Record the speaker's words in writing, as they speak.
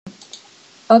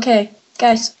Okay,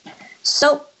 guys,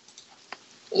 so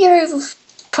you've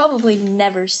probably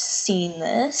never seen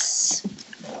this,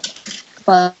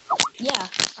 but yeah,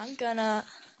 I'm gonna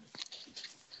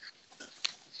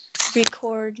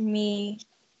record me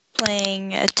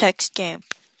playing a text game.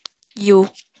 You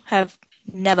have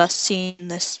never seen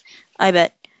this, I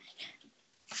bet.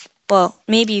 Well,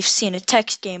 maybe you've seen a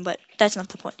text game, but that's not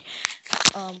the point.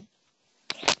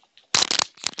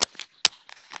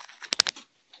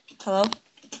 Hello?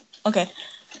 Okay,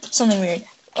 something weird.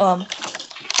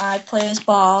 I play as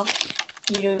Bob.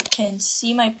 You can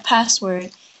see my password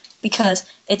because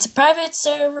it's a private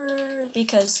server,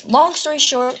 because, long story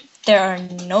short, there are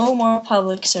no more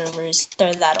public servers.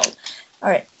 They're that old.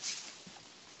 Alright.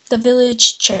 The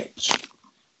village church.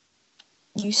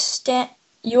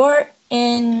 You're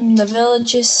in the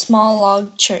village's small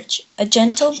log church. A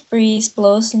gentle breeze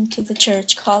blows into the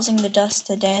church, causing the dust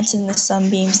to dance in the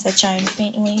sunbeams that shine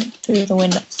faintly through the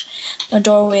windows. The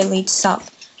doorway leads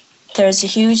south. There is a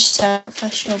huge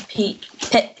sacrificial pit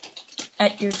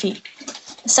at your feet.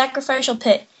 A sacrificial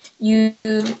pit. You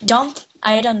dump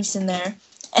items in there.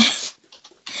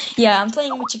 Yeah, I'm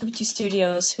playing with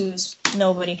jkaptustudios, who's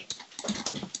nobody.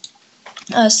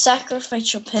 A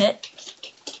sacrificial pit.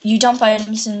 You dump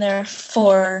items in there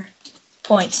for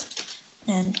points.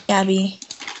 And Gabby,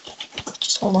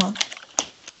 just hold on.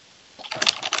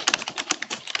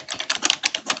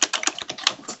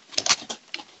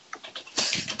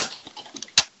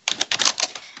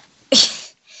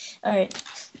 Alright,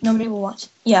 nobody will watch.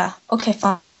 Yeah, okay,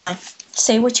 fine.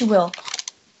 Say what you will.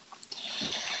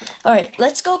 Alright,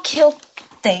 let's go kill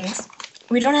things.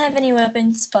 We don't have any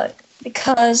weapons, but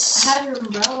because... I have your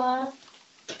umbrella.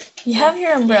 You have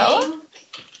your umbrella?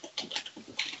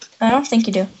 I don't think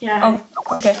you do. Yeah.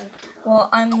 Oh, okay. Well,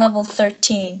 I'm level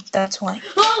 13, that's why.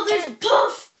 Oh, there's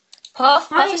Puff! Puff?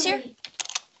 Puff is here?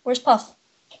 Where's Puff?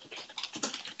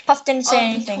 Puff didn't say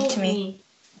anything to me.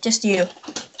 Just you.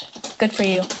 Good for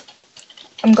you.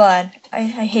 I'm glad. I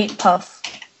hate Puff.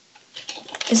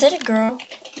 Is it a girl?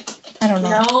 I don't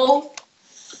know. No.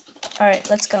 Alright,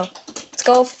 let's go. Let's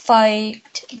go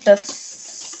fight the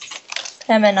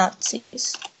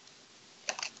feminazis.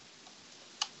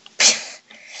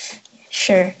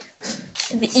 Sure.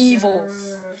 The evil.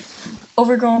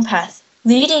 Overgrown path.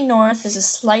 Leading north is a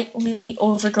slightly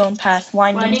overgrown path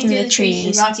winding through the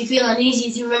trees. You feel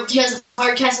uneasy to remember tales of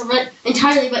hard castle run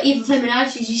entirely by evil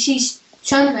feminazis. You see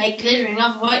sunlight glittering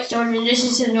off a white stone in the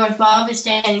distance to the north. Bob is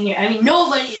standing here. I mean,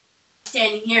 nobody is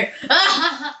standing here.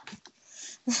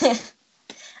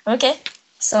 Okay,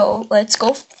 so let's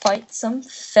go fight some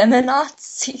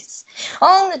feminazis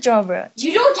on the drawbridge.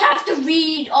 You don't have to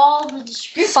read all the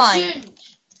descriptions. Fine.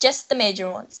 Just the major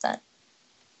ones then.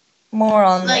 More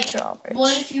on the drawbridge.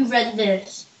 What if you read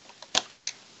this?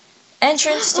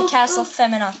 Entrance to Castle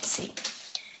Feminazi.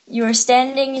 You are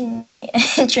standing in the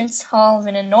entrance hall of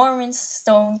an enormous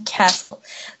stone castle.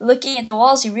 Looking at the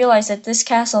walls, you realize that this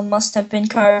castle must have been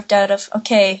carved out of...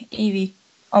 Okay, Evie,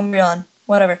 Umbreon,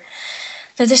 whatever.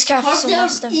 That this castle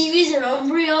must have... Evie's an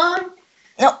Umbreon?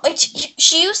 No,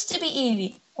 she used to be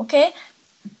Evie, okay?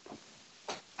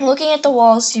 Looking at the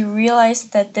walls, you realize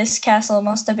that this castle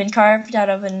must have been carved out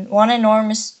of one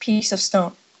enormous piece of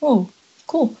stone. Ooh,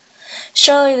 cool.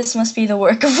 Surely this must be the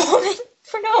work of woman,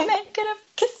 for no man could have...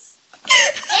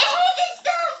 It's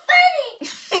so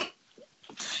funny!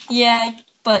 Yeah,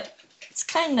 but it's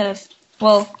kind of...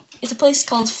 Well, it's a place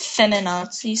called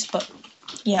Feminazis, but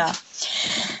yeah.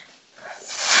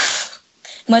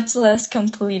 Much less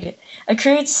completed. A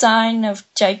crude sign of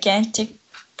gigantic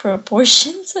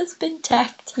proportions has been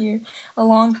tacked here. A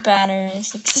long banner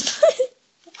is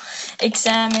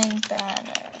examine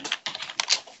banner.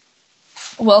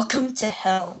 Welcome to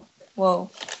hell. Whoa.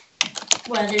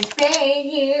 Weather's great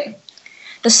here.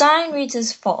 The sign reads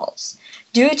as follows.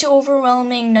 Due to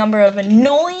overwhelming number of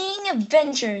annoying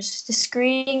adventures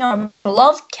discreting our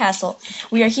beloved castle,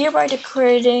 we are hereby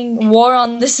declaring war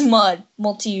on this mud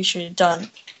multi-user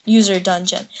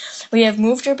dungeon. We have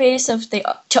moved our base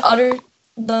to utter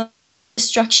the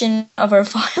destruction of our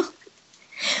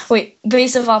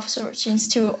base of operations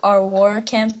to our war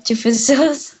camp to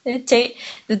facilitate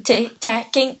the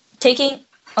taking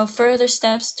of further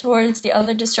steps towards the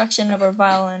utter destruction of our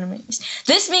vile enemies.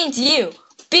 This means you.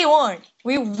 Be warned.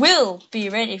 We will be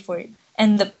ready for you.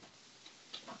 And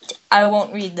I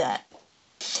won't read that.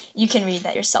 You can read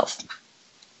that yourself.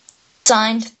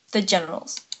 Signed, the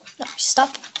generals. No,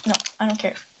 stop. No, I don't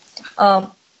care.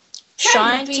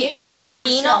 Shine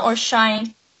Tina or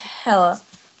Shine Hella?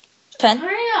 Pen?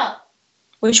 Hurry up.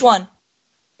 Which one?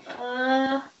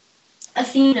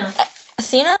 Athena.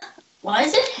 Athena? Why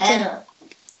is it Hella?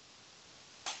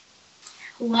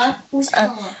 What? Who's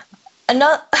Kala?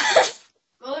 Another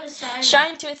Go to Simon.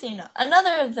 Shrine to Athena.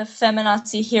 Another of the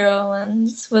feminazi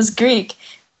heroines was Greek.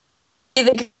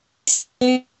 The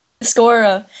score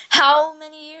of how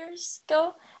many years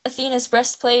ago? Athena's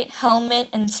breastplate, helmet,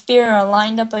 and spear are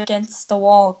lined up against the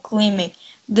wall, gleaming.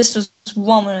 This was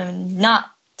woman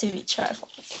not to be trifled.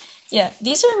 Yeah,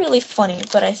 these are really funny,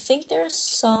 but I think there's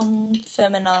some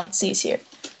feminazis here.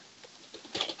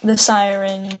 The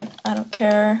siren, I don't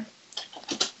care.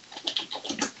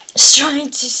 Just trying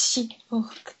to see.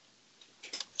 Oh.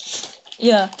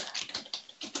 Yeah.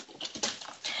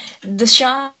 The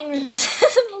shrine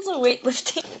also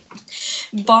weightlifting.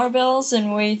 Barbells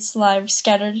and weights lie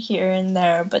scattered here and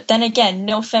there, but then again,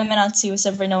 no feminazi was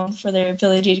ever known for their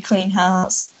ability to clean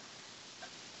house.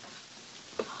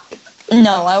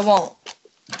 No, I won't.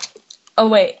 Oh,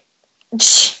 wait.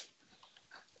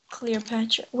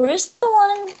 Cleopatra. Where's the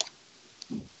one?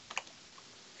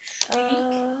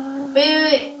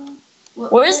 Wait.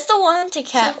 Where's the one to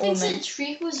Something Catwoman? said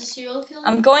Shriek was a serial killer?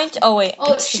 I'm going to. Oh, wait.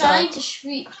 Oh, it's trying to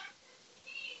Shriek.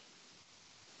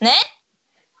 Nah?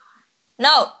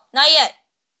 No, not yet.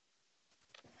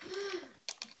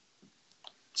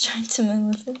 Trying to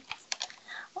move it.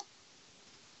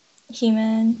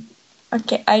 He-Man.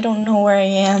 Okay, I don't know where I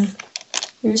am.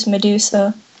 Here's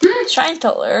Medusa. Trying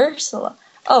to Ursula.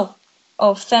 Oh,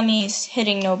 Femi's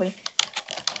hitting nobody.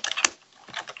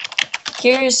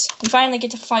 Here's, you finally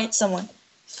get to fight someone.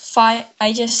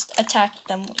 I just attacked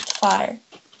them with fire.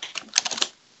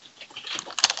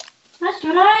 That's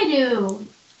what I do.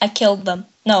 I killed them.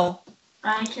 No,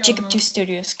 I killed them.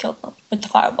 jkaptustudios killed them with the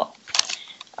fireball.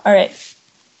 Alright.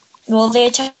 Will they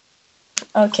attack?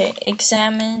 Okay,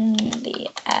 examine the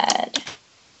ad.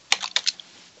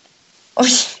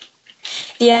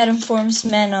 The ad informs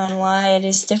men on why it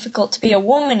is difficult to be a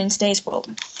woman in today's world.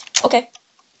 Okay.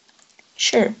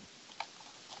 Sure.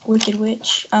 Wicked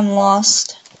Witch. I'm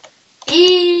lost.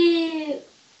 Ew.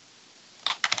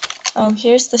 Oh,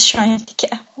 here's the shrine to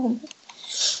Catwoman.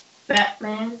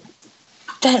 Batman.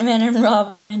 Batman and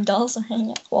Robin and dolls are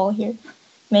hanging at the wall here.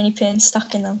 Many pins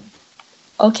stuck in them.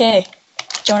 Okay.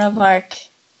 Joan of Arc.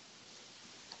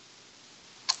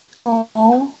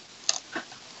 Oh.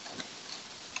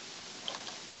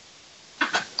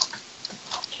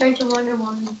 Turn to Wonder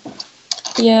Woman.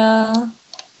 Yeah.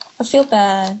 I feel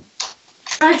bad.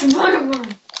 Turn to Wonder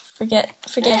Woman.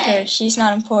 Forget her. She's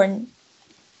not important.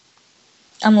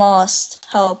 I'm lost.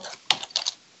 Help.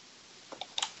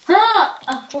 Ah,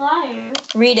 a flyer.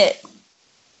 Read it.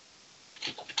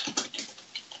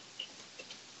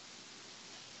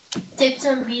 Tips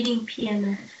on beating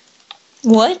PMS.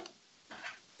 What?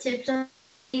 Tips on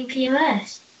beating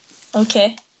PMS.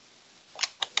 Okay.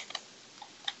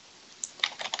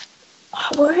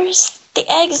 Where's the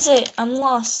exit? I'm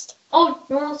lost. Oh,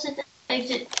 no one said the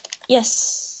exit.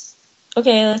 Yes.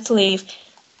 Okay, let's leave.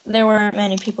 There weren't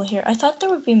many people here. I thought there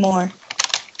would be more.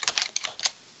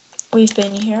 We've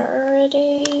been here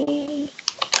already.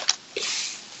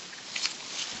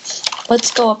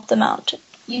 Let's go up the mountain.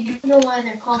 You do know why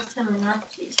they're called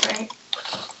feminazis, right?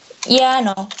 Yeah, I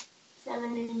know.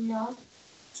 Feminazis.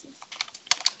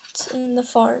 It's in the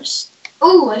forest.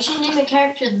 Oh, I should name a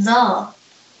character The.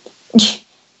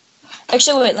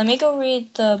 Actually, wait. Let me go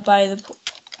read the by the pool.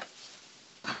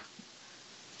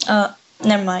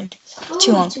 Never mind.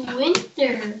 Too long. It's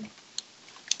winter.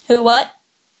 Who? What?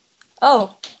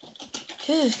 Oh.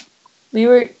 Phew. We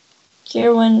were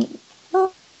here when.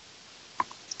 Oh.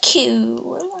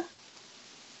 Q.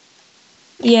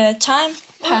 Yeah, time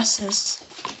passes.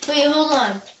 Wait, hold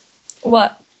on.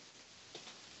 What?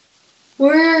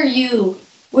 Where are you?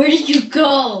 Where did you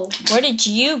go? Where did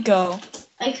you go?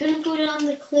 I couldn't go down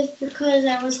the cliff because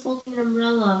I was holding an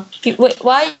umbrella. Wait,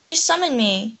 why did you summon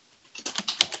me?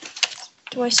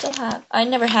 Do I still have? I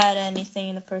never had anything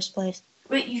in the first place.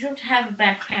 Wait, you don't have a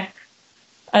backpack.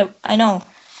 I know.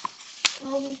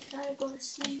 Oh, we gotta go to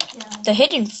sleep now. The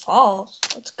Hidden Falls.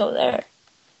 Let's go there.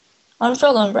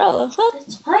 Umbrella. What?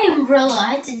 It's my umbrella.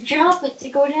 I had to drop it to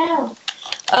go down.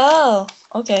 Oh,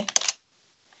 okay.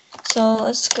 So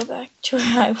let's go back to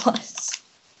where I was.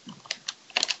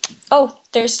 Oh,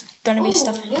 there's gonna be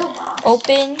stuff. Mailbox.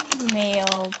 Open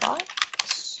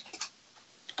mailbox.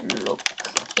 Look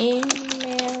in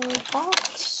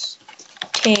mailbox.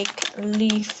 Take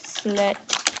leaflet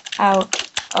out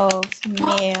of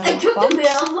mailbox. I took the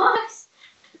mailbox.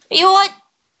 You what?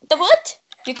 The what?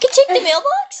 You can take the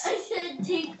mailbox? I said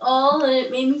take all, and it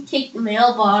made me take the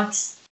mailbox.